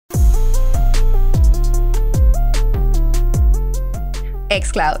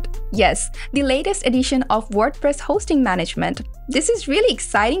xCloud. Yes, the latest edition of WordPress hosting management. This is really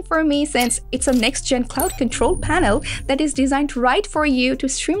exciting for me since it's a next-gen cloud control panel that is designed right for you to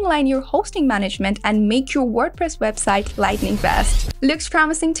streamline your hosting management and make your WordPress website lightning fast. Looks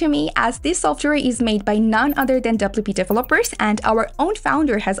promising to me as this software is made by none other than WPDevelopers, and our own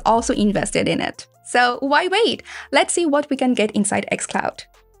founder has also invested in it. So why wait? Let's see what we can get inside xCloud.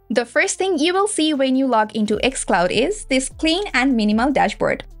 The first thing you will see when you log into xCloud is this clean and minimal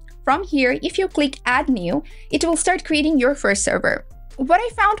dashboard. From here, if you click Add New, it will start creating your first server. What I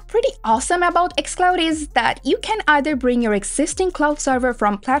found pretty awesome about xCloud is that you can either bring your existing cloud server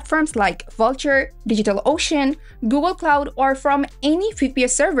from platforms like Vultr, DigitalOcean, Google Cloud, or from any VPS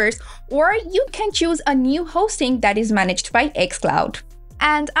servers, or you can choose a new hosting that is managed by xCloud.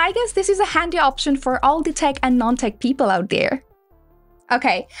 And I guess this is a handy option for all the tech and non-tech people out there.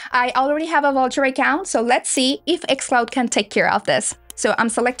 Okay, I already have a Vultr account, so let's see if xCloud can take care of this. So I'm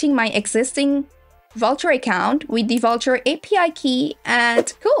selecting my existing Vultr account with the Vultr API key,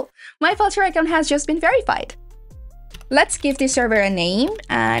 and cool, my Vultr account has just been verified. Let's give the server a name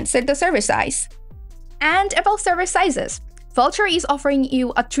and set the server size. And about server sizes, Vultr is offering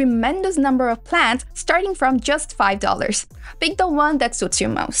you a tremendous number of plans starting from just $5. Pick the one that suits you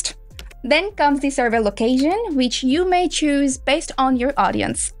most. Then comes the server location, which you may choose based on your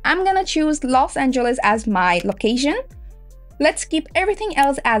audience. I'm gonna choose Los Angeles as my location. Let's keep everything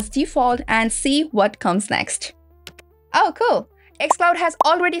else as default and see what comes next. Oh, cool! xCloud has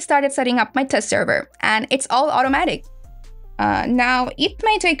already started setting up my test server, and it's all automatic. Now, it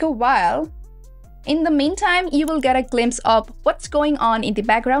may take a while. In the meantime, you will get a glimpse of what's going on in the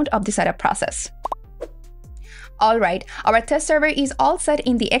background of the setup process. Alright, our test server is all set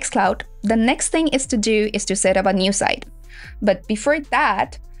in the xCloud. The next thing is to set up a new site. But before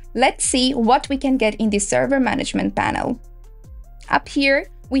that, let's see what we can get in the server management panel. Up here,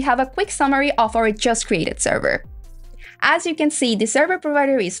 we have a quick summary of our just created server. As you can see, the server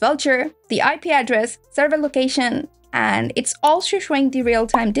provider is Vultr, the IP address, server location, and it's also showing the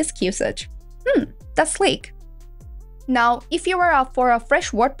real-time disk usage. That's sleek. Now, if you are up for a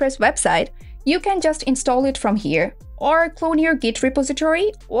fresh WordPress website, you can just install it from here, or clone your Git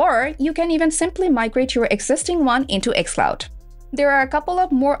repository, or you can even simply migrate your existing one into xCloud. There are a couple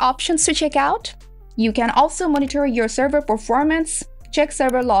of more options to check out. You can also monitor your server performance, check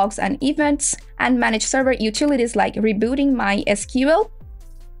server logs and events, and manage server utilities like rebooting MySQL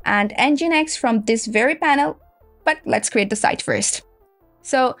and Nginx from this very panel. But let's create the site first.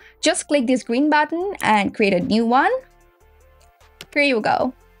 So just click this green button and create a new one. Here you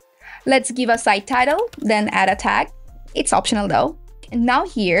go. Let's give a site title, then add a tag. It's optional though. And now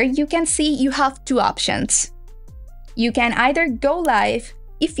here you can see you have two options. You can either go live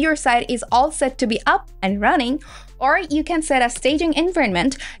if your site is all set to be up and running, or you can set a staging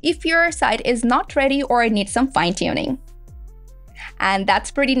environment if your site is not ready or needs some fine-tuning. And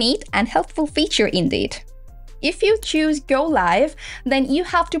that's pretty neat and helpful feature indeed. If you choose Go Live, then you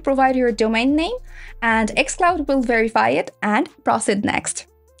have to provide your domain name, and xCloud will verify it and proceed next.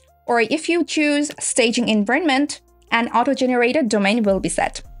 Or if you choose Staging Environment, an auto-generated domain will be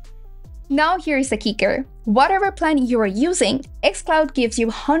set. Now here's the kicker. Whatever plan you are using, xCloud gives you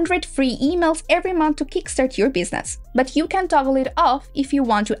 100 free emails every month to kickstart your business. But you can toggle it off if you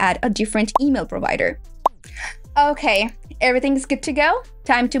want to add a different email provider. Okay, everything's good to go.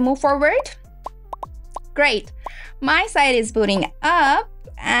 Time to move forward. Great, my site is booting up,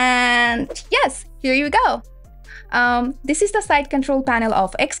 and yes, here you go. This is the site control panel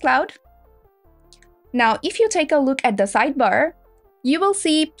of xCloud. Now, if you take a look at the sidebar, you will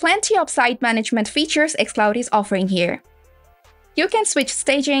see plenty of site management features xCloud is offering here. You can switch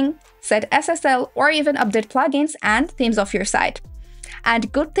staging, set SSL, or even update plugins and themes of your site.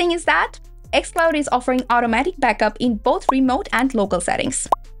 And good thing is that xCloud is offering automatic backup in both remote and local settings.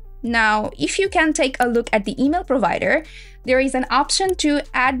 Now, if you can take a look at the email provider, there is an option to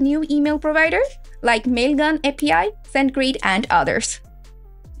add new email provider like Mailgun API, SendGrid, and others.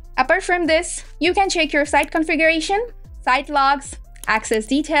 Apart from this, you can check your site configuration, site logs, access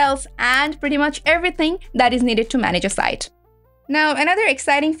details, and pretty much everything that is needed to manage a site. Now, another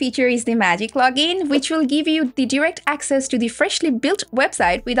exciting feature is the Magic login, which will give you the direct access to the freshly built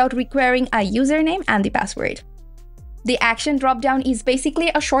website without requiring a username and the password. The action dropdown is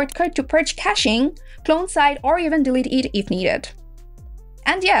basically a shortcut to purge caching, clone site, or even delete it if needed.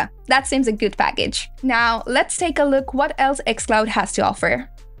 And yeah, that seems a good package. Now, let's take a look what else xCloud has to offer.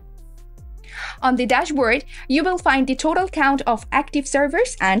 On the dashboard, you will find the total count of active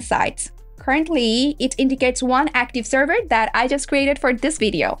servers and sites. Currently, it indicates one active server that I just created for this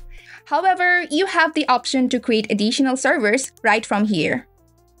video. However, you have the option to create additional servers right from here.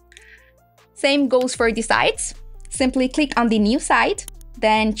 Same goes for the sites. Simply click on the new site,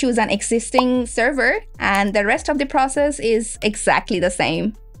 then choose an existing server, and the rest of the process is exactly the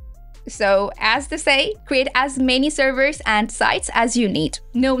same. So, as they say, create as many servers and sites as you need.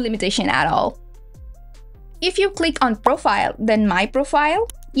 No limitation at all. If you click on Profile, then My Profile,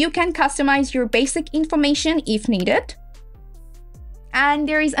 you can customize your basic information if needed. And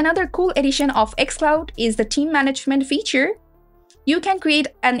there is another cool addition of xCloud is the team management feature. You can create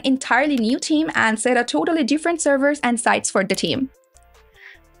an entirely new team and set a totally different servers and sites for the team.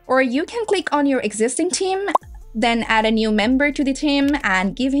 Or you can click on your existing team, then add a new member to the team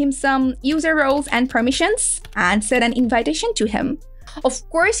and give him some user roles and permissions and set an invitation to him. Of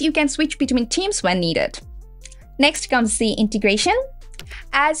course, you can switch between teams when needed. Next comes the integration.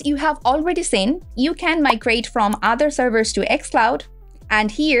 As you have already seen, you can migrate from other servers to xCloud,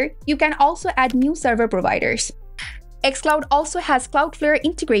 and here you can also add new server providers. xCloud also has Cloudflare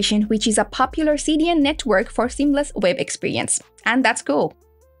integration, which is a popular CDN network for seamless web experience, and that's cool.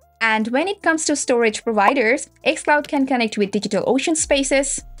 And when it comes to storage providers, xCloud can connect with DigitalOcean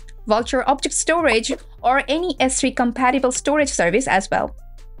Spaces, Vultr Object Storage, or any S3 compatible storage service as well.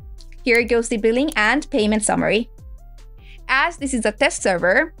 Here goes the billing and payment summary. As this is a test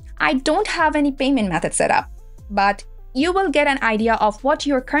server, I don't have any payment method set up, but you will get an idea of what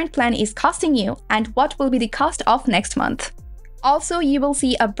your current plan is costing you and what will be the cost of next month. Also, you will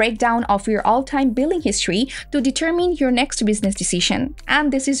see a breakdown of your all-time billing history to determine your next business decision,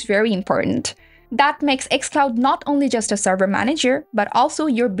 and this is very important. That makes xCloud not only just a server manager, but also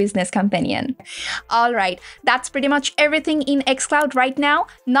your business companion. Alright, that's pretty much everything in xCloud right now.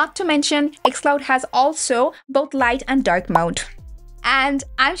 Not to mention, xCloud has also both light and dark mode. And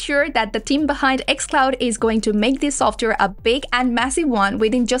I'm sure that the team behind xCloud is going to make this software a big and massive one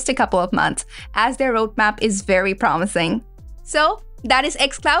within just a couple of months, as their roadmap is very promising. So, that is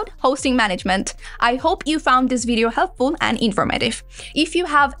xCloud Hosting Management. I hope you found this video helpful and informative. If you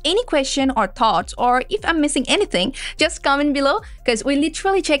have any question or thoughts, or if I'm missing anything, just comment below because we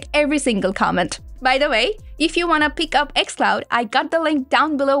literally check every single comment. By the way, if you want to pick up xCloud, I got the link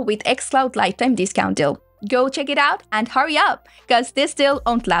down below with xCloud lifetime discount deal. Go check it out and hurry up because this deal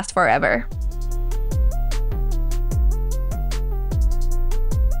won't last forever.